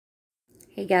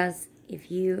Hey guys, if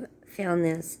you found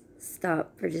this,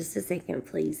 stop for just a second,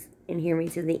 please, and hear me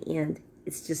to the end.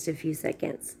 It's just a few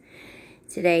seconds.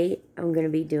 Today, I'm going to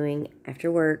be doing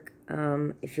after work.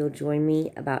 If you'll join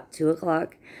me about 2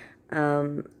 o'clock,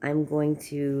 I'm going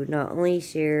to not only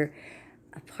share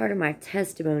a part of my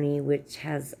testimony, which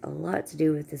has a lot to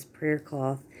do with this prayer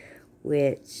cloth,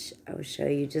 which I will show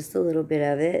you just a little bit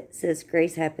of it. It says,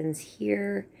 "Grace happens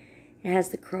here." It has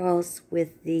the cross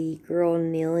with the girl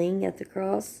kneeling at the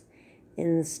cross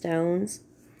in the stones.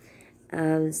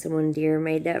 Someone dear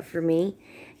made that for me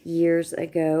years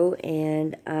ago,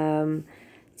 and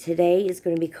today is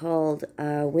going to be called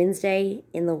Wednesday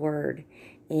in the Word,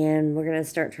 and we're going to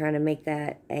start trying to make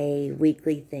that a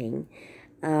weekly thing.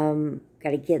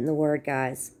 Got to get in the Word,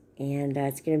 guys, and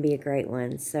it's going to be a great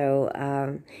one. So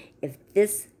if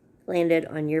this landed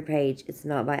on your page, it's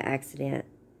not by accident.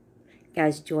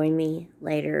 Guys, join me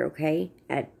later, okay?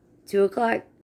 At 2 o'clock.